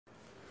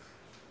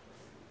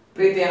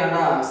ಪ್ರೀತಿಯ ನನ್ನ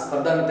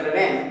ಸ್ಪರ್ಧಾ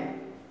ಮಿತ್ರರೇ,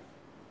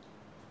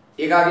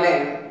 ಈಗಾಗಲೇ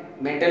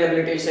ಮೆಂಟಲ್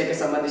ಅಬಿಲಿಟಿ ವಿಷಯಕ್ಕೆ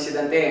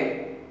ಸಂಬಂಧಿಸಿದಂತೆ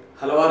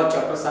ಹಲವಾರು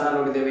ಚಾಪ್ಟರ್ಸ್ ಅನ್ನು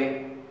ನೋಡಿದ್ದೇವೆ.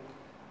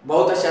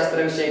 ಭೌತಶಾಸ್ತ್ರ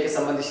ವಿಷಯಕ್ಕೆ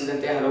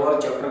ಸಂಬಂಧಿಸಿದಂತೆ ಹಲವಾರು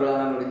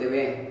ಚಾಪ್ಟರ್ಗಳನ್ನು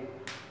ನೋಡಿದ್ದೇವೆ.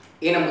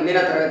 ಇನ್ನು ಮುಂದಿನ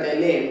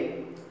ತರಗತಿಯಲ್ಲಿ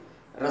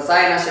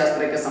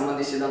ರಸಾಯನಶಾಸ್ತ್ರಕ್ಕೆ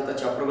ಸಂಬಂಧಿಸಿದಂಥ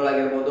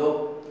ಚಾಪ್ಟರ್ಗಳಾಗಿರ್ಬೋದು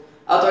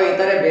ಅಥವಾ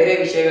ಇತರೆ ಬೇರೆ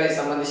ವಿಷಯಗಳಿಗೆ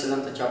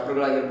ಸಂಬಂಧಿಸಿದಂಥ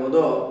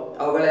ಚಾಪ್ಟರ್ಗಳಾಗಿರ್ಬೋದು,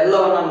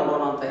 ಅವುಗಳೆಲ್ಲವನ್ನು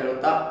ನೋಡೋಣ ಅಂತ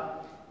ಹೇಳುತ್ತಾ,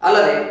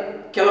 ಅಲ್ಲದೆ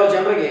ಕೆಲವು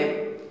ಜನರಿಗೆ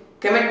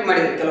ಕಮೆಂಟ್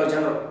ಮಾಡಿದ್ರು. ಕೆಲವು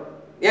ಜನರು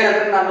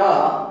ಏನಂದ್ರೆ, ನಾನು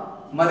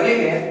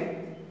ಮೊದಲಿಗೆ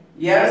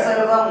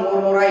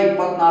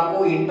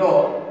 2324 ಇಂಟು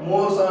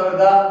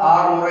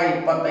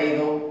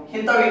 3625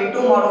 ಇಂಥವು ಇಂಟು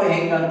ಮಾಡೋದು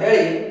ಹೆಂಗೆ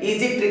ಅಂತೇಳಿ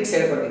ಈಸಿ ಟ್ರಿಕ್ಸ್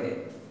ಹೇಳ್ಕೊಟ್ಟಿದ್ದೆ.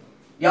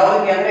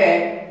 ಯಾವುದಕ್ಕೆ ಅಂದರೆ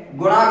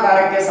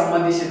ಗುಣಾಕಾರಕ್ಕೆ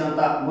ಸಂಬಂಧಿಸಿದಂಥ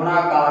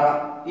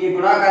ಈ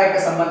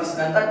ಗುಣಾಕಾರಕ್ಕೆ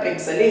ಸಂಬಂಧಿಸಿದಂಥ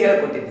ಟ್ರಿಕ್ಸ್ ಅಲ್ಲಿ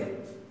ಹೇಳ್ಕೊಟ್ಟಿದ್ದೆ.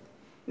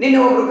 ನಿನ್ನೆ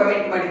ಒಬ್ರು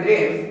ಕಮೆಂಟ್ ಮಾಡಿದ್ರಿ,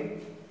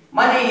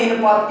 ಮನೆ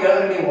ಏನಪ್ಪಾ ಅಂತ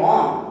ಕೇಳಿದ್ರೆ ನೀವು,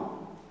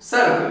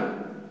 ಸರ್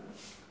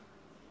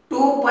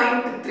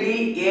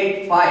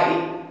 2.385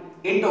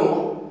 ಇಂಟು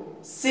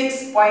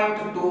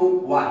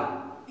 6.21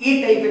 ಈ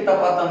ಟೈಪ್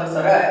ಇತ್ತಪ್ಪ ಅಂತಂದ್ರೆ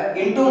ಸರ್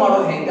ಇಂಟು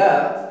ಮಾಡೋದು ಹೆಂಗ,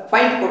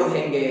 ಫೈಂಡ್ ಕೊಡೋದು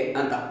ಹೆಂಗೆ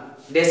ಅಂತ.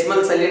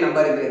 ಡೆಸಿಮಲ್ಸ್ ಅಲ್ಲಿ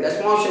ನಂಬರ್ ಇದ್ರೆ,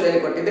 ದಶಮಾಂಶದಲ್ಲಿ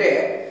ಕೊಟ್ಟಿದ್ರೆ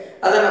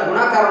ಅದನ್ನ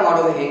ಗುಣಾಕಾರ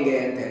ಮಾಡೋದು ಹೆಂಗೆ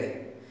ಅಂತ ಹೇಳಿ.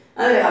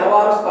 ಅಂದ್ರೆ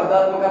ಹಲವಾರು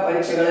ಸ್ಪರ್ಧಾತ್ಮಕ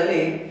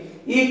ಪರೀಕ್ಷೆಗಳಲ್ಲಿ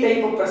ಈ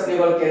ಟೈಪ್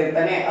ಪ್ರಶ್ನೆಗಳು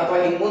ಕೇಳಿರ್ತಾನೆ. ಅಥವಾ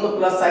ಹಿಂಗ್ ಮುಂದೆ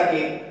ಪ್ಲಸ್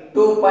ಹಾಕಿ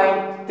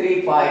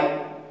 2.35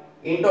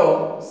 ಇಂಟು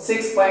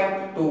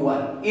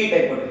 6.21 ಈ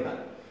ಟೈಪ್ ಕೊಟ್ಟಿರ್ತಾನೆ.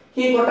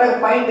 ಹೀಗೆ ಕೊಟ್ಟಾಗ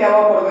ಪಾಯಿಂಟ್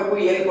ಯಾವಾಗ ಕೊಡಬೇಕು,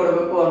 ಎಲ್ಲಿ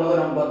ಕೊಡಬೇಕು ಅನ್ನೋದು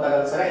ನಮ್ಗೆ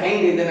ಗೊತ್ತಾಗಲ್ಲ ಸರ್.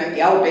 ಹೆಂಗೆ ಇದನ್ನ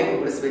ಯಾವ ಟೈಪ್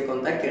ಬಿಡಿಸ್ಬೇಕು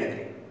ಅಂತ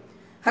ಕೇಳಿದ್ರಿ.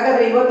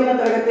 ಹಾಗಾದ್ರೆ ಇವತ್ತಿನ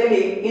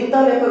ತರಗತಿಯಲ್ಲಿ ಇಂಥ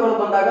ಲೆಕ್ಕಗಳು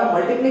ಬಂದಾಗ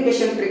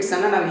ಮಲ್ಟಿಪ್ಲಿಕೇಶನ್ ಟ್ರಿಕ್ಸ್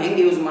ಅನ್ನ ನಾವು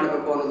ಹೆಂಗೆ ಯೂಸ್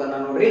ಮಾಡಬೇಕು ಅನ್ನೋದನ್ನ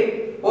ನೋಡ್ರಿ.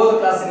 ಹೋದ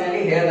ಕ್ಲಾಸಿನಲ್ಲಿ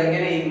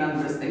ಹೇಳ್ದಂಗೆನೆ ಈಗ ನಾನು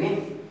ಬಿಡಿಸ್ತೀನಿ.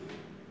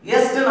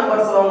 ಎಷ್ಟು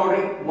ನಂಬರ್ಸ್ ಅದಾವ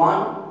ನೋಡ್ರಿ,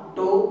 1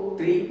 2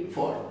 3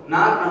 4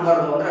 4 ನಂಬರ್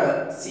ಅಂದ್ರೆ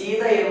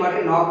ಸೀದಾ ಏನ್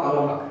ಮಾಡ್ರಿ, 4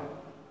 ಕಾಲಮ್ ಹಾಕ್ರಿ.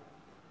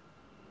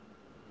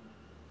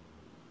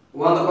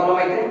 ಒಂದು ಕಾಲಮ್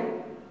ಐತೆ,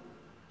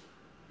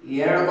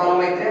 2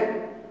 ಕಾಲಮ್ ಐತೆ,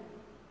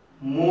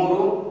 3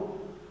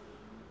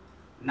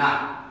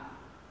 4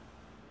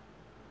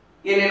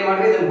 ಏನೇನ್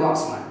ಮಾಡ್ರಿ, ಇದನ್ನ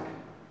ಬಾಕ್ಸ್ ಮಾಡ್ರಿ.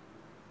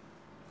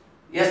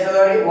 ಎಷ್ಟು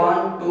ಅದಾವ್ರಿ,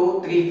 1 2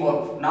 3 4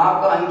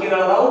 4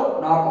 ಅಂಕಿಗಳದಾವು,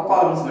 4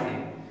 ಕಾಲಮ್ಸ್ ಮಾಡಿ.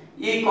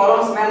 ಈ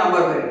ಕಾಲಮ್ಸ್ ಮೇಲೆ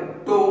ನಂಬರ್ ಬರೀ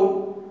 2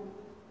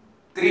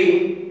 3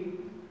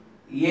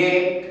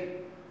 8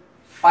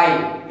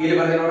 5 ಇಲ್ಲಿ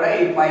ಬರ್ದೆ ನೋಡ್ರಿ.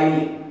 ಈ 5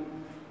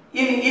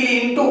 ಇಲ್ಲಿ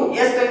ಇಂಟು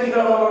ಎಷ್ಟು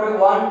ಅಂಕಿಗಳದಾವ ನೋಡ್ರಿ,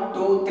 1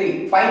 2 3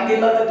 ಪಾಯಿಂಟ್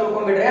ಇಲ್ಲ ಅಂತ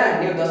ತಿಳ್ಕೊಂಡ್ಬಿಡ್ರಿ.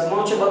 ನೀವು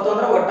ದಶಮಾಂಶ ಬಂತು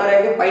ಅಂದ್ರೆ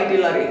ಒಟ್ಟಾರೆಯಾಗಿ ಪಾಯಿಂಟ್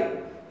ಇಲ್ಲ ರೀ,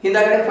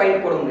 ಹಿಂದಾಗಡೆ ಪಾಯಿಂಟ್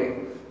ಕೊಡಮ್ರಿ.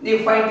 ನೀವು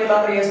ಪಾಯಿಂಟ್ ಇಲ್ಲ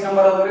ಅಂದ್ರೆ ಎಷ್ಟು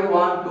ನಂಬರ್ ಅದಾವ್ರಿ,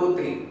 1 2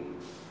 3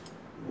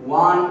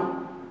 1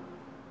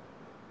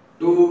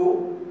 2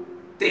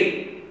 3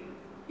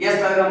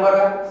 ಎಷ್ಟು ಅದ ನಂಬರ್,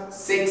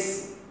 6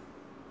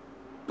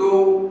 2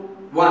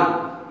 1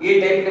 ಈ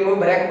ಟೈಪ್ ನಿಮಗೆ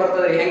ಬರೆಯಕ್ಕೆ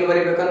ಬರ್ತದ್ರಿ. ಹೆಂಗೆ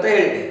ಬರೀಬೇಕಂತ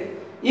ಹೇಳಿದ್ದೆ.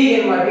 ಈಗ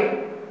ಏನ್ ಮಾಡ್ರಿ,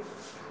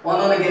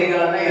 ಒಂದೊಂದು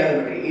ಗೆರೆಗಳನ್ನ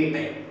ಎಳೆದ್ಬಿಡ್ರಿ. ಈ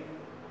ಟೈಪ್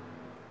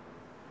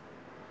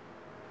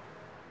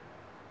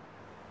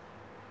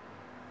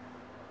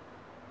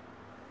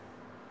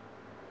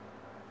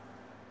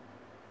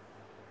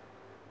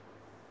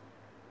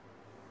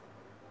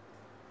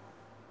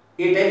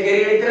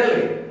ಗೆರೆ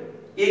ಎಳಿತಿರಲ್ರಿ.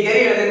 ಈ ಗೆರೆ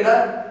ಎಳೆದ್ರಿಂದ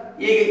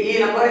ಈಗ ಈ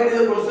ನಂಬರ್ ಇಂದ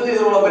ಇದು ಗುಣಿಸೋದು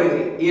ಇದ್ರೊಳಗೆ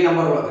ಬರೀದ್ರಿ. ಈ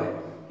ನಂಬರ್ ಒಳಗಡೆ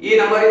ಈ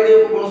ನಂಬರ್ ಇಂದ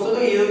ಗುಣಿಸೋದು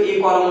ಇದು ಈ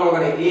ಕಾಲಮ್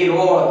ಒಳಗಡೆ, ಈ ರೋ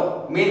ಒಳಗೆ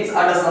ಮೀನ್ಸ್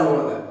ಅಡ್ಡ ಸಾಲು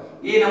ಒಳಗೆ.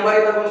 ಈ ನಂಬರ್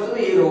ಇಂದ ಗುಣಿಸೋದು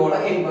ಈ ರೋ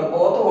ಒಳಗೆ ಹಿಂಗ್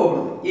ಬರ್ಕೋತ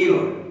ಹೋಗ್ಬಿಡುದು. ಈಗ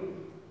ನೋಡಿ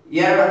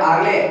 2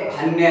 ಆಗ್ಲೇ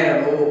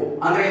 12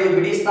 ಅಂದ್ರೆ ಇದು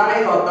ಬಿಡಿ ಸ್ಥಾನ,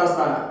 ಇದು ಹತ್ತರ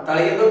ಸ್ಥಾನ.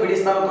 ತಳಗಿಂದು ಬಿಡಿ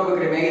ಸ್ಥಾನ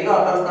ತಗೋಬೇಕ್ರಿ, ಮೇಗಿಂದು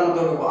ಹತ್ತರ ಸ್ಥಾನ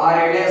ತಗೋಬೇಕು. 6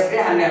 7 ಅಷ್ಟೇ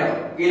 12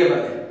 ಇಲ್ಲಿ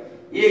ಬರ್ತದೆ.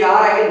 ಈಗ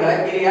 6 ಆಗಿಂದ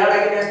ಇಲ್ಲಿ 2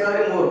 ಆಗಿಂದ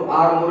ಎಷ್ಟಾದ್ರೆ 3,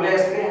 6 3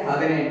 ಎಷ್ಟ್ರಿ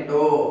 18,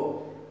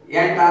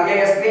 8 ಆಗ್ಲೇ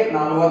ಎಷ್ಟ್ರಿ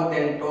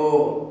 48,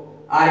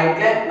 6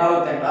 8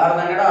 48, 6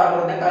 12 6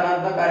 18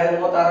 ಅನಂತ ಕಾರ್ಯ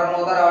 36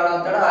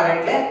 36 6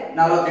 8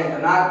 48,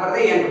 4 ಬರ್ದೆ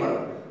 8 ಬರ್ದೆ,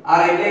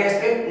 6 8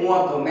 ಎಷ್ಟ್ರಿ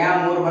 30, ಮ್ಯಾಲ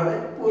 3 ಬರ್ದೆ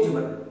 0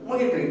 ಬರ್ದೆ,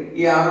 ಮುಗಿತ್ರಿ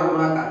ಈ 6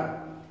 ಗುಣಾಕಾರ.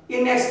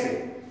 ಇನ್ ನೆಕ್ಸ್ಟ್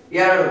 2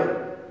 2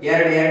 2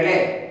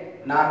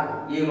 4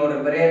 ಈಗ ನೋಡ್ರಿ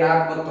ಬರೇ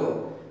 4 ಬಂತು.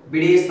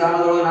 ಬಿಡಿ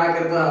ಸ್ಥಾನದೊಳಗೆ 4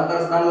 ಇರ್ತದೆ, ಹತ್ತರ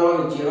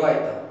ಸ್ಥಾನದೊಳಗೆ 0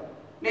 ಆಯ್ತು.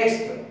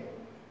 ನೆಕ್ಸ್ಟ್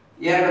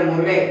 2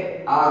 3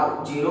 6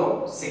 0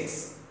 6,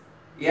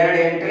 2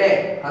 8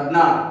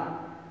 16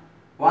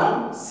 1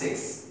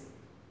 6,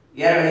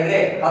 2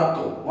 5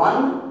 10 1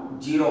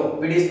 0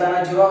 ಬಿಡಿ ಸ್ಥಾನ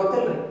 0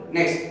 ಆಗುತ್ತಲ್ರಿ.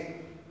 ನೆಕ್ಸ್ಟ್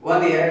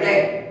 1 2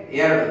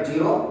 2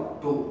 0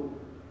 2,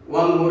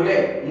 1 3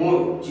 3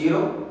 0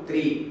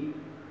 3,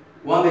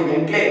 1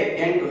 8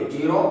 8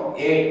 0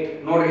 8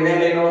 ನೋಡ್ರಿ. ಇದೇ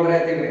ಲೈನ್ ಒಳಗೆ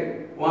ಬರೀತೀನ್ರಿ.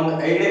 1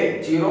 5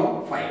 0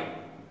 5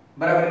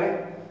 ಬರಬರ್ರಿ.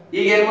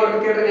 ಈಗ ಏನ್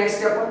ಮಾಡ್ಬೇಕು ಹೇಳ್ರಿ, ನೆಕ್ಸ್ಟ್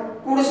ಸ್ಟೆಪ್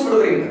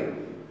ಕೂಡಿಸ್ಬಿಡುದ್ರಿ. ಹಿಂಗ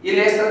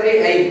ಇಲ್ಲಿ ಎಷ್ಟಂದ್ರಿ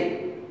 5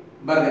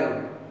 ಬರ್ದೆ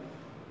ನೋಡ್ರಿ.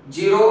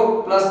 0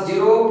 +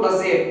 0 +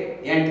 8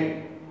 8,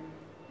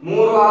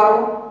 3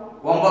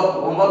 6 9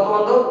 9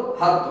 1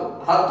 10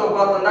 10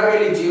 ಬಂದಾಗ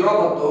ಇಲ್ಲಿ 0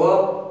 ಬಂತು.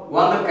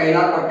 1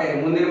 ಕೈಲಾ ಕೊಟ್ಟೆ,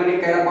 ಮುಂದಿನ ಮನೆ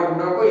ಕೈಲಾ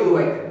ಕೊಟ್ಬಿಡ್ಬೇಕು. ಇದು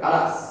ಆಯ್ತು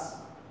ಕಲಾಸ್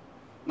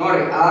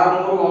ನೋಡ್ರಿ. 6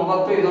 3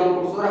 9 ಇದೊಂದು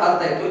ಕೂಡಿಸಿದ್ರೆ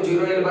 10 ಆಯ್ತು.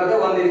 0 ಇಲ್ಲಿ ಬರ್ದೆ,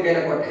 1 ಇಲ್ಲಿ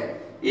ಕೈಲಾ ಕೊಟ್ಟೆ.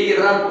 ಈಗ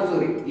ಇದನ್ನ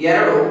ಕೂಡಿಸಿದ್ರಿ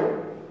 2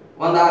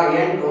 1 6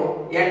 8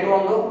 8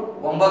 1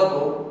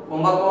 9 9 1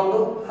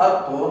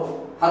 10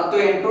 10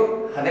 8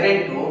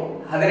 18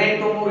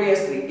 18 3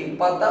 ಎಷ್ಟ್ರಿ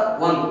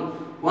 21,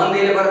 1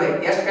 ಇಲ್ಲಿ ಬರ್ದೆ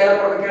ಎಷ್ಟು ಕೈಲಾ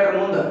ಕೊಡ್ಬೇಕು ಹೇಳ್ರಿ,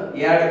 ಮುಂದೆ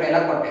 2 ಕೈಲಾ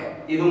ಕೊಟ್ಟೆ.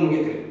 ಇದು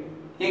ಮುಗಿತ್ರಿ.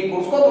 ಹಿಂಗೆ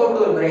ಕೂಡ್ಸ್ಕೊತ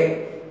ಹೋಗ್ಬಿಡುದು ಬರೀ.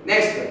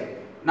 ನೆಕ್ಸ್ಟ್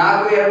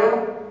 4 2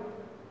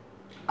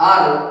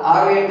 6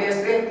 6 8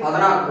 ಎಷ್ಟ್ರಿ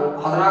 14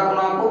 14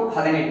 4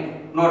 18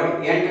 ನೋಡ್ರಿ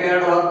 8 2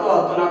 10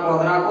 10 4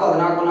 14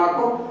 14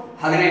 4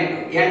 18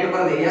 8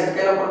 ಬರ್ದೆ ಎಷ್ಟು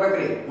ಕೈಲ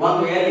ಕೊಡ್ಬೇಕ್ರಿ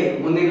ಒಂದು ಎಲ್ಲಿ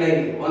ಮುಂದಿನ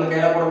ಲೈನ್ ಒಂದು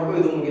ಕೈಲ ಕೊಡ್ಬೇಕು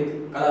ಇದು ಮುಗೀತು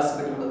ಕಲಾಸ್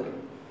ಬಿಟ್ಬಿಡೋದ್ರಿ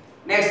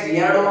ನೆಕ್ಸ್ಟ್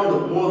 2 1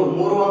 3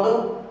 3 1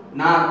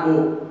 4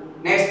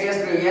 ನೆಕ್ಸ್ಟ್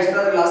ಎಷ್ಟು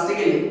ಅದ್ರ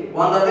ಲಾಸ್ಟಿಗೆ ಇಲ್ಲಿ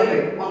ಒಂದು ಅದಿಲ್ರಿ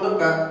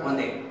ಒಂದಕ್ಕೆ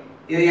ಒಂದೇ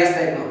ಇದು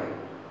ಎಷ್ಟಾಯ್ತು ನೋಡ್ರಿ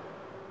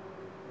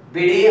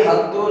ಬಿಡಿ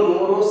 10 100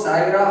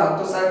 1000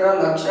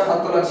 10,000 ಲಕ್ಷ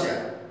 10 ಲಕ್ಷ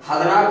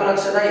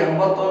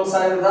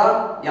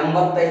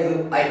 14,81,085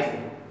 ಆಯ್ತು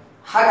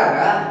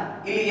ಹಾಗಾದ್ರೆ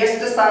ಇಲ್ಲಿ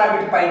ಎಷ್ಟು ಸ್ಥಾನ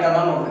ಬಿಟ್ಟು ಪಾಯಿಂಟ್ ಅದ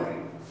ನೋಡ್ಬೇಕ್ರಿ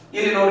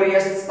ಇಲ್ಲಿ ನೋಡ್ರಿ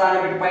ಎಷ್ಟು ಸ್ಥಾನ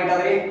ಬಿಟ್ಟು ಪಾಯಿಂಟ್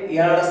ಆದ್ರಿ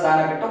 2 ಸ್ಥಾನ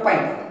ಬಿಟ್ಟು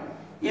ಪಾಯಿಂಟ್ ಅದ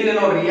ಇಲ್ಲಿ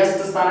ನೋಡ್ರಿ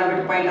ಎಷ್ಟು ಸ್ಥಾನ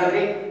ಬಿಟ್ಟು ಪಾಯಿಂಟ್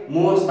ಆದ್ರಿ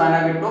 3 ಸ್ಥಾನ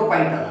ಬಿಟ್ಟು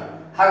ಪಾಯಿಂಟ್ ಅದ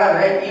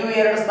ಹಾಗಾದ್ರೆ ಇವು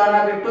 2 ಸ್ಥಾನ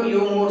ಬಿಟ್ಟು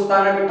ಇವು 3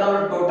 ಸ್ಥಾನ ಬಿಟ್ಟು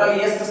ಅಂದ್ರೆ ಟೋಟಲ್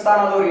ಎಷ್ಟು ಸ್ಥಾನ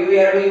ಅದಾವ್ರಿ ಇವು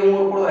 2 ಇವು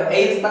 3 ಕೊಡುವ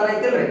 5 ಸ್ಥಾನ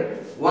ಐತಿಲ್ರಿ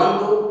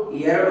 1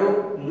 2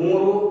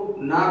 3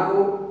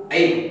 4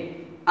 5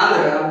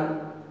 ಅಂದ್ರೆ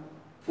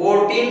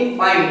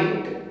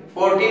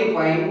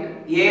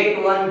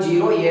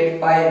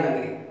 14.81,085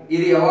 ಅನ್ನಂಗ್ರಿ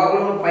ಇದು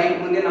ಯಾವಾಗಲೂ ಪಾಯಿಂಟ್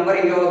ಮುಂದೆ ನಂಬರ್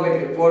ಹಿಂಗೆ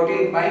ಹೋಗ್ಬೇಕ್ರಿ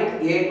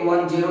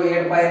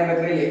 14.81,085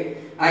 ಅನ್ಬೇಕ್ರಿ ಇಲ್ಲಿ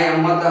ಆ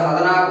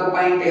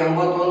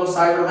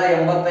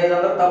 14.81,085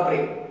 ಅಂದ್ರೆ ತಪ್ಪ್ರಿ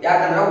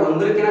ಯಾಕಂದ್ರೆ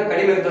ಒಂದಕ್ಕಿಂತ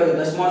ಕಡಿಮೆ ಇರ್ತವೆ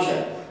ದಶಮಾಂಶ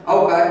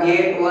ಅವಕ್ಕ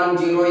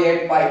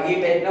 81085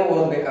 ಈ ಟೈಪ್ ನ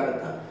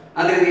ಓದಬೇಕಾಗುತ್ತೆ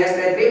ಅಂದ್ರೆ ಇದು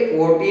ಎಷ್ಟಾಯ್ತ್ರಿ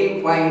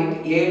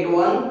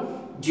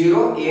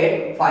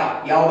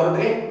 14.81,085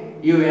 ಯಾವ್ದ್ರಿ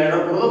ಇವು ಎರಡು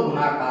ಕೂಡ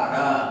ಗುಣಾಕಾರ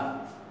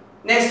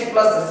next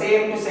plus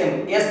same to same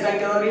ಎಷ್ಟು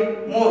ಅಂಕೆ ಅದಾವ್ರಿ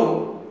 3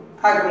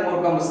 ಹಾಗೆ 3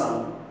 ಕಂಬ ಸಾಲು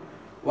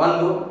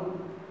 1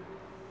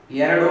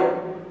 2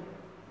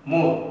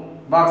 3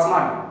 ಬಾಕ್ಸ್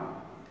ಮಾಡಿ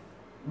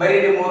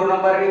ಬರೀರಿ 3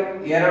 ನಂಬರ್ ರೀ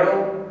 2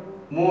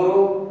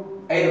 3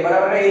 5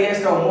 ಬರಬರ ಇಲ್ಲಿ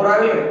ಎಷ್ಟು 3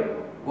 ಆಗಿಲ್ರಿ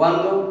 1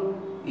 2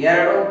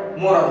 3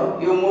 ಅದು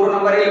ಇವು 3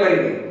 ನಂಬರ್ ಇಲ್ಲಿ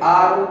ಬರೀರಿ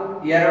 6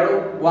 2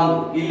 1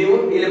 ಇಲ್ಲಿವು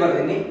ಇಲ್ಲಿ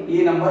ಬರ್ತೀನಿ ಈ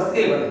ನಂಬರ್ಸ್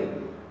ಇಲ್ಲಿ ಬರ್ತೀನಿ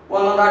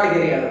ಒಂದೊಂದು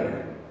ಆಟಗಿರಿ ಅದ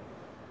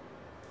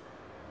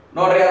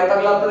ನೋಡ್ರಿ ಅರ್ಥ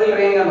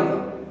ಆಗ್ಲತ್ತದಿಲ್ರಿ ಹೆಂಗ ಅನ್ನೋದು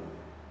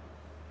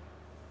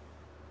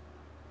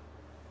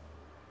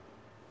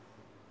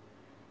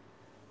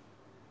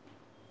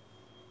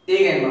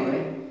ಈಗ ಏನ್ ಮಾಡ್ತಾರೆ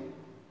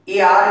ಈ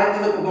 6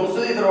 ಎಂದಿದ್ದು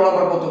ಗುಣಿಸೋದು ಇದ್ರೊಳಗೆ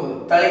ಬರ್ಕೋತ ಹೋಗುದು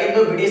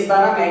ತಳಗಿಂದು ಬಿಡಿ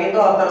ಸ್ಥಾನ ಮ್ಯಾಗಿಂದು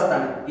ಹತ್ತರ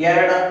ಸ್ಥಾನ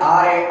 2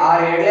 6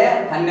 6 7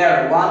 12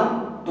 1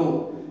 2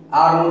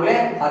 6 3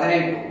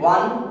 18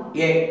 1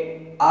 8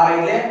 6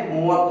 5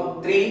 30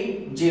 3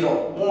 0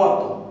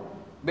 30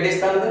 ಬಿಡಿ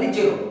ಸ್ಥಾನದಲ್ಲಿ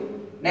 0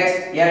 ನೆಕ್ಸ್ಟ್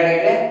 2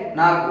 8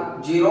 4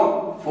 0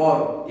 4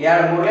 2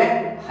 3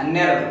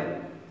 12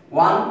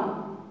 1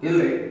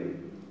 ಇಲ್ರಿ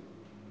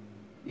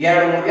 2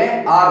 3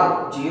 6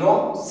 0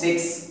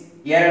 6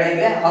 2 5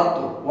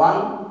 10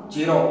 1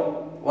 0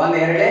 1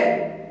 2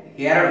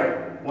 2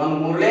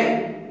 1 3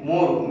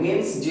 3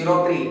 means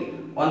 0 3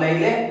 1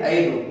 5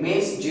 5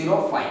 means 0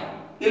 5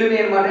 ಇಲ್ಲಿ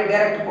ಏನು ಮಾಡ್ರಿ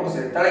ಡೈರೆಕ್ಟ್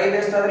ಕೂಡಿಸ್ರಿ ತಳಗಿಂದ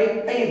ಎಷ್ಟು ಆದ್ರಿ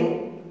 5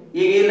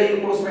 ಈಗ ಈ ಲೈನ್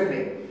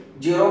ಕೂಡಿಸ್ಬೇಕ್ರಿ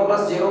 0 +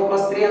 0 +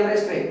 3 ಅಂದ್ರೆ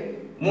ಎಷ್ಟ್ರಿ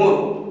 3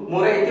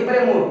 3 ಐತಿ ಬರೀ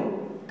 3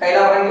 ಕೈಲ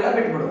ಬರಂಗಿಲ್ಲ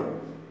ಬಿಟ್ಬಿಡು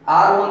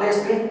 6 1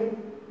 ಎಷ್ಟ್ರಿ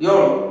 7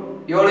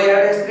 7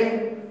 2 ಎಷ್ಟ್ರಿ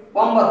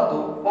 9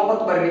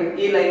 9 ಬರ್ರಿ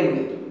ಈ ಲೈನ್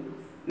ಮುಗೀತು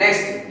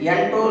ನೆಕ್ಸ್ಟ್ 8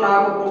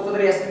 4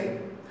 ಕೂಡಿಸಿದ್ರೆ ಎಷ್ಟ್ರಿ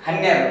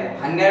 12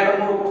 12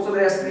 3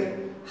 ಕೂಡಿಸಿದ್ರೆ ಎಷ್ಟ್ರಿ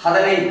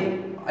 15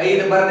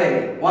 5 ಬರ್ದೇರಿ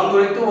 1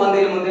 ಉಳಿತು 1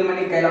 ಇಲ್ಲಿ ಮುಂದಿನ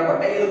ಮನೆ ಕೈಲ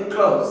ಕೊಟ್ಟೆ ಇದು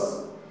ಕ್ಲೋಸ್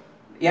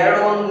 2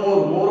 1 3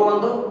 3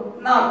 1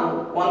 4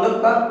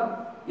 ಒಂದಕ್ಕ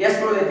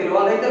ಎಷ್ಟು ಉಳಿದೈತಿ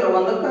 1 ಐತಲ್ಲ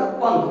ಒಂದಕ್ಕ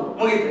 1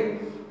 ಮುಗೀತ್ರಿ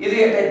ಇದು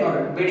ಎಷ್ಟೈತಿ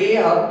ನೋಡ್ರಿ ಬಿಡಿ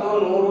 10 100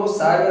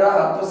 1000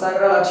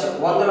 10,000 ಲಕ್ಷ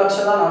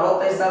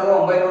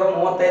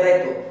 1,45,935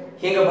 ಆಯ್ತು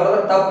ಹಿಂಗ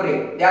ಬರೋದ್ರ ತಪ್ಪ್ರಿ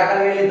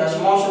ಯಾಕಂದ್ರೆ ಇಲ್ಲಿ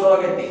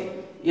ದಶಮಾಂಶದೊಳಗೆ ಐತಿ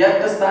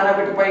ಎಷ್ಟು ಸ್ಥಾನ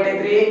ಬಿಟ್ಟು ಪಾಯಿಂಟ್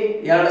ಐತ್ರಿ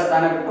 2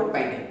 ಸ್ಥಾನ ಬಿಟ್ಟು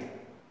ಪಾಯಿಂಟ್ ಐತಿ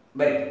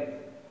ಬರೀ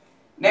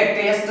ನೆಕ್ಸ್ಟ್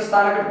ಎಷ್ಟು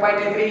ಸ್ಥಾನ ಬಿಟ್ಟು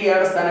ಪಾಯಿಂಟ್ ಐತ್ರಿ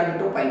 2 ಸ್ಥಾನ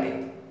ಬಿಟ್ಟು ಪಾಯಿಂಟ್ ಐತಿ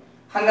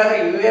ಹಾಗಾದ್ರೆ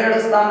ಇವೆರಡು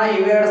ಸ್ಥಾನ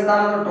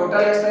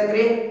ಟೋಟಲ್ ಎಷ್ಟು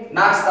ಐತ್ರಿ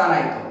 4 ಸ್ಥಾನ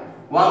ಆಯ್ತು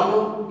 1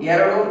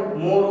 2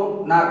 3 4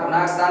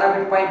 4 ಸ್ಥಾನ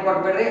ಬಿಟ್ಟು ಪಾಯಿಂಟ್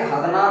ಕೊಟ್ಬಿಡ್ರಿ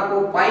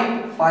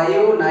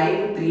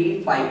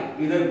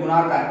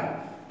 14.5935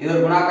 ಇದರ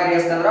ಗುಣಾಕಾರ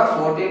ಎಷ್ಟಂದ್ರ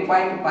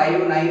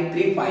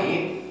 14.5935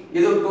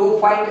 ಇದು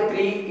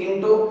 2.3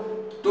 into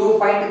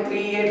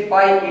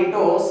 2.385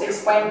 into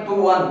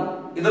 6.21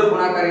 ಇದರ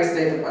ಗುಣಾಕಾರ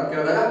ಎಷ್ಟೈತಪ್ಪ ಅಂತ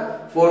ಕೇಳಿದಾಗ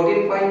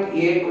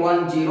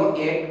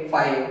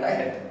 14.81085 ಅಂತ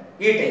ಹೇಳ್ತೀವಿ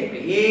ಈ ಟೈಪ್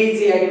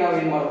ಈಜಿ ಆಗಿ ನಾವು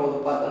ಏನು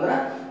ಮಾಡಬಹುದಪ್ಪ ಅಂತಂದ್ರೆ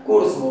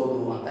ಕೂಡಿಸಬಹುದು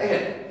ಅಂತ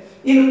ಹೇಳ್ತೀವಿ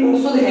ಇನ್ನು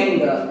ಕೂಡಿಸೋದು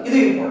ಹೆಂಗ ಇದು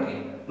ಇಂಪಾರ್ಟೆಂಟ್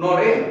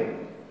ನೋಡ್ರಿ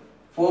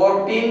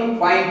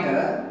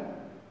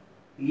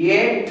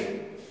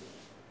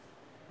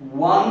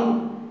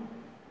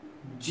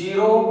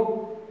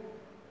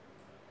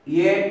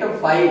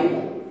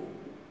 14.81085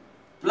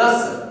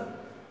 ಪ್ಲಸ್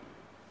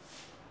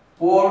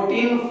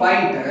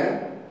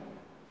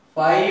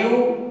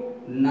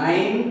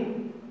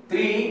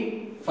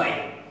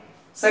 14.5935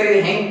 ಸರಿ ಇದು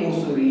ಹೆಂಗ್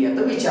ಕೂಡಿಸೋರಿ ಅಂತ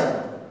ವಿಚಾರ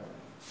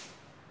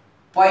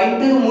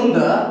ಪಾಯಿಂಟ್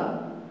ಮುಂದೆ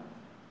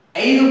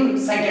 5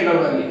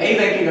 ಸಂಖ್ಯೆಗಳಿದಾವೆ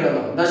 5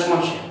 ಅಂಕೆಗಳಿದಾವೆ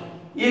ದಶಮಾಂಶ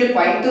ಇಲ್ಲಿ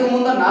ಪಾಯಿಂಟ್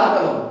ಮುಂದೆ 4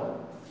 ಅದಾವ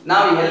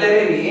ನಾವು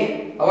ಎಲ್ಲರಿ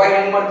ಅವಾಗ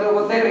ಹೆಂಗ್ ಮಾಡ್ತೀವಿ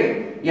ಗೊತ್ತೇನ್ರಿ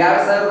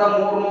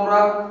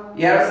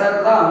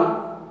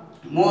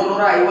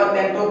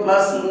 2358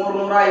 ಪ್ಲಸ್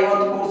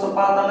 350 ಕೂಡಿಸಪ್ಪ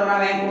ಅಂತಂದ್ರೆ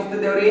ನಾವು ಹೆಂಗ್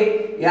ಕೂಡಿಸ್ತಿದ್ದೇವ್ರಿ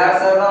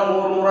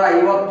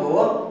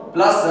 2350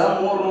 ಪ್ಲಸ್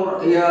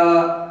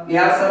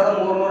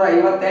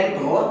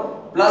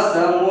 2358 ಪ್ಲಸ್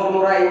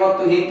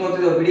 350 ಹಿಂಗೆ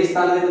ತೋತಿದ್ದೆವು, ಬಿಡಿ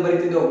ಸ್ಥಾನದಿಂದ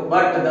ಬರಿತಿದ್ದೆವು.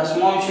 ಬಟ್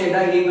ದಶಮಾಂಶ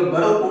ಇದ್ದಾಗ ಹಿಂಗೆ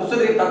ಬರೋದು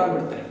ಕೂಡಿಸಿದ್ರೆ ತಪ್ಪು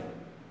ಬಿಡ್ತಾರೆ.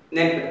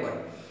 ನೆನ್ಪಿಟ್ಕೊಳ್ಳಿ,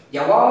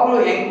 ಯಾವಾಗಲೂ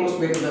ಹೆಂಗೆ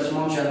ಕೂಡಿಸ್ಬೇಕು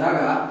ದಶಮಾಂಶ ಅಂದಾಗ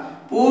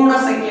ಪೂರ್ಣ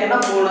ಸಂಖ್ಯೆಯನ್ನ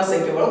ಪೂರ್ಣ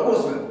ಸಂಖ್ಯೆಗಳು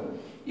ಕೂಡಿಸ್ಬೇಕು.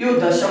 ಇವು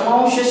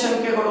ದಶಮಾಂಶ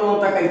ಸಂಖ್ಯೆಗಳು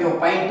ಅಂತ ಕರಿತೇವೆ,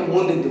 ಪಾಯಿಂಟ್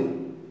ಮುಂದಿದ್ದು.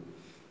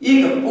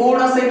 ಈಗ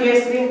ಪೂರ್ಣ ಸಂಖ್ಯೆ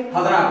ಎಷ್ಟ್ರಿ?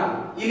 14.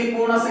 ಇಲ್ಲಿ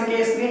ಪೂರ್ಣ ಸಂಖ್ಯೆ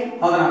ಎಷ್ಟ್ರಿ?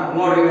 14.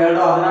 ನೋಡ್ರಿ,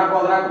 ಇವೆರಡು 14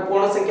 14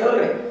 ಪೂರ್ಣ ಸಂಖ್ಯೆ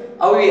ಅಲ್ರಿ.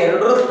 ಅವು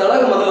ಎರಡರ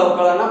ತಳಗ ಮೊದಲು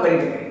ಅವುಗಳನ್ನ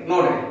ಬರೀಬೇಕ್ರಿ.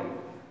 ನೋಡ್ರಿ,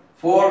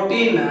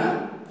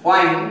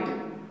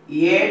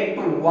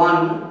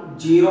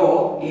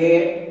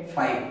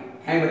 14.81085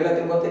 ಹೆಂಗ್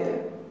ಬರೀಲತ್ತೀನಿ ಗೊತ್ತೈತೆ?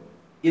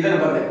 ಇದನ್ನ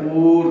ಬರ್ದೆ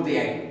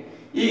ಪೂರ್ತಿಯಾಗಿ.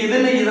 ಈಗ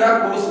ಇದನ್ನ ಇದ್ರಾಗ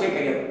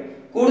ಕೂಡಿಸ್ಬೇಕಾಗ್ಯದ.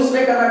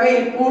 ಕೂಡಿಸ್ಬೇಕಾದಾಗ ಈ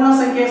ಪೂರ್ಣ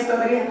ಸಂಖ್ಯೆ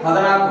ಎಷ್ಟದ್ರಿ?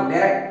 14.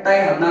 ಡೈರೆಕ್ಟ್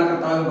ಆಗಿ 14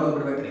 ತಳಗ ಬರೆದು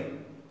ಬಿಡ್ಬೇಕ್ರಿ.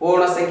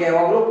 ಪೂರ್ಣ ಸಂಖ್ಯೆ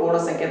ಯಾವಾಗಲೂ ಪೂರ್ಣ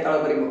ಸಂಖ್ಯೆ ತಳಗ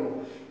ಬರೀಬೇಕು.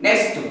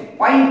 ನೆಕ್ಸ್ಟ್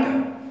ಪಾಯಿಂಟ್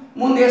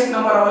ಮುಂದೆ ಎಷ್ಟು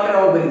ನಂಬರ್ ಅವಲ್ಲ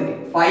ಅವು ಬರೀದ್ರಿ.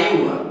 5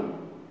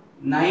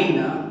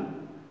 9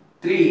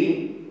 3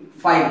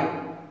 5.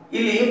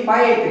 ಇಲ್ಲಿ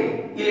 5 ಐತ್ರಿ,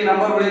 ಇಲ್ಲಿ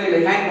ನಂಬರ್ ಉಳಿಲಿಲ್ಲ.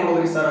 ಹೆಂಗ್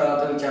ಮಾಡೋದ್ರಿ ಸರ್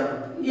ಅಂತ ವಿಚಾರ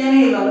ಮಾಡ್ತೀವಿ. ಏನೇ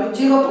ಇಲ್ಲ ಅಂದ್ರೆ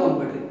 0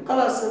 ತಗೊಂಡ್ಬಿಡ್ರಿ,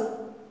 ಕಲರ್ಸ್.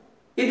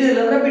 ಇದಿಲ್ಲ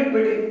ಅಂದ್ರೆ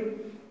ಬಿಟ್ಬಿಡ್ರಿ.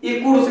 ಈಗ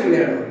ಕೂಡಿಸ್ರಿ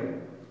ಎರಡು.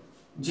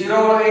 0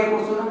 ಒಳಗೆ 5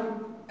 ಕೂಡಿಸೋಣ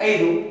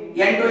 5,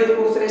 8 5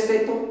 ಕೂಡಿಸ್ರಿ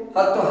ಎಷ್ಟಾಯ್ತು?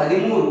 10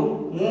 13.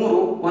 3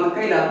 ಒಂದ್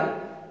ಕೈಲ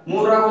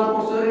 3ರಾಗ 1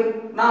 ಕೂಡಿಸೋದ್ರಿ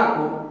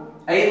 4,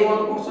 5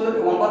 1 ಕೂಡಿಸೋದ್ರಿ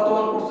 9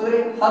 1 ಕೂಡಿಸೋದ್ರಿ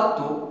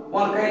 10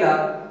 ಒಂದ್ ಕೈಲ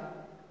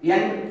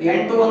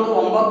 8 1 9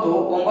 9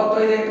 5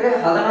 8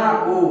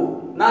 14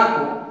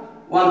 4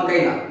 ಒಂದ್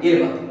ಕೈಲ ಇಲ್ಲಿ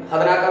ಬಂತು.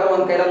 14 ಆದ್ರೆ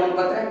ಒಂದ್ ಕೈಲ ಮುಂದೆ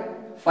ಬಂದ್ರೆ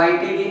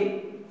ಫೈಟಿಗೆ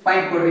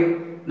ಫೈಟ್ ಕೊಡ್ರಿ.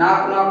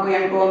 4 4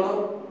 8 1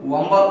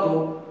 9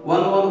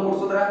 1 1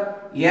 ಕೂಡಿಸಿದ್ರ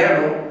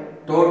 2.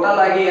 ಟೋಟಲ್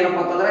ಆಗಿ ಏನಪ್ಪ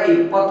ಅಂತಂದ್ರೆ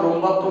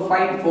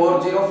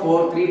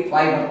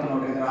 29.404335 ಬರ್ತದೆ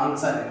ನೋಡ್ರಿ. ಇದರ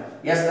ಆನ್ಸರ್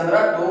ಎಷ್ಟಂದ್ರೆ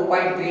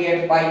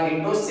 2.385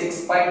 into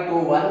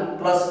 6.21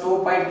 plus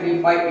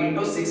 2.35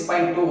 into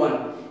 6.21.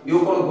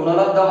 ಇವುಗಳು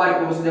ಗುಣಲಬ್ಧ ಮಾಡಿ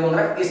ಕೂಡಿಸಿದೇವೆ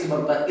ಅಂದ್ರೆ ಇಷ್ಟು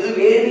ಬರುತ್ತೆ. ಇದು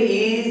ವೆರಿ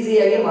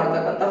ಈಸಿಯಾಗಿ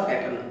ಮಾಡ್ತಕ್ಕಂಥ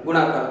ಪ್ಯಾಟರ್ನ್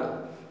ಗುಣಾಕಾರದ್ದು.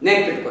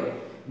 ನೆನ್ಪಿಟ್ಕೊಳ್ಳಿ,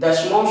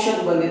 ದಶಮಾಂಶದ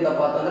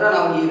ಬಂದಿತ್ತಪ್ಪ ಅಂತಂದ್ರೆ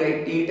ನಾವು ಈಗ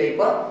ಈ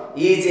ಟೈಪ್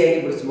ಈಸಿಯಾಗಿ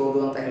ಬಿಡಿಸಬಹುದು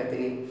ಅಂತ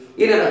ಹೇಳ್ತೀನಿ.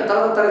 ಇನ್ನು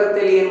ನಂತರದ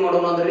ತರಗತಿಯಲ್ಲಿ ಏನ್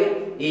ಮಾಡೋಣ ಅಂದ್ರೆ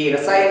ಈ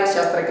ರಸಾಯನ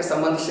ಶಾಸ್ತ್ರಕ್ಕೆ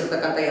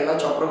ಸಂಬಂಧಿಸಿರ್ತಕ್ಕಂಥ ಎಲ್ಲ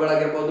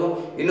ಚಾಪ್ಟರ್ಗಳಾಗಿರ್ಬೋದು,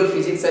 ಇನ್ನು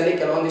ಫಿಸಿಕ್ಸ್ ಅಲ್ಲಿ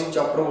ಕೆಲವೊಂದಿಷ್ಟು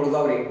ಚಾಪ್ಟರ್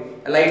ಉಳಿದವ್ರಿ.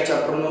 ಲೈಟ್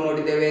ಚಾಪ್ಟರ್ನು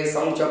ನೋಡಿದ್ದೇವೆ,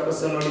 ಸೌಂಡ್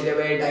ಚಾಪ್ಟರ್ಸ್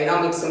ನೋಡಿದ್ದೇವೆ,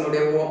 ಡೈನಾಮಿಕ್ಸ್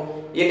ನೋಡೇವು.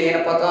 ಇನ್ನು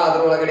ಏನಪ್ಪಾ ಅಂತ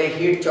ಅದರೊಳಗಡೆ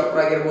ಹೀಟ್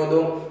ಚಾಪ್ಟರ್ ಆಗಿರ್ಬೋದು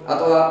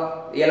ಅಥವಾ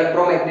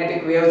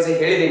ಎಲೆಕ್ಟ್ರೋಮ್ಯಾಗ್ನೆಟಿಕ್ ವೇವ್ಸ್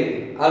ಹೇಳಿದೀನಿ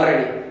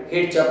ಆಲ್ರೆಡಿ.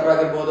 ಹೀಟ್ ಚಾಪ್ಟರ್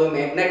ಆಗಿರ್ಬೋದು,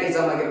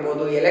 ಮ್ಯಾಗ್ನೆಟಿಸಮ್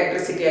ಆಗಿರ್ಬೋದು,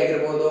 ಎಲೆಕ್ಟ್ರಿಸಿಟಿ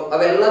ಆಗಿರ್ಬೋದು,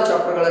 ಅವೆಲ್ಲ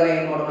ಚಾಪ್ಟರ್ಗಳನ್ನ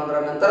ಏನ್ ಮಾಡೋಣ ಅಂದ್ರೆ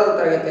ನಂತರದ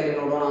ತರಗತಿಯಲ್ಲಿ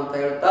ನೋಡೋಣ ಅಂತ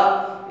ಹೇಳ್ತಾ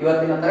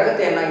ಇವತ್ತಿನ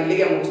ತರಗತಿಯನ್ನ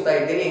ಇಲ್ಲಿಗೆ ಮುಗಿಸ್ತಾ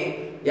ಇದ್ದೀನಿ.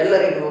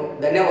 ಎಲ್ಲರಿಗೂ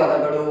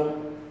ಧನ್ಯವಾದಗಳು.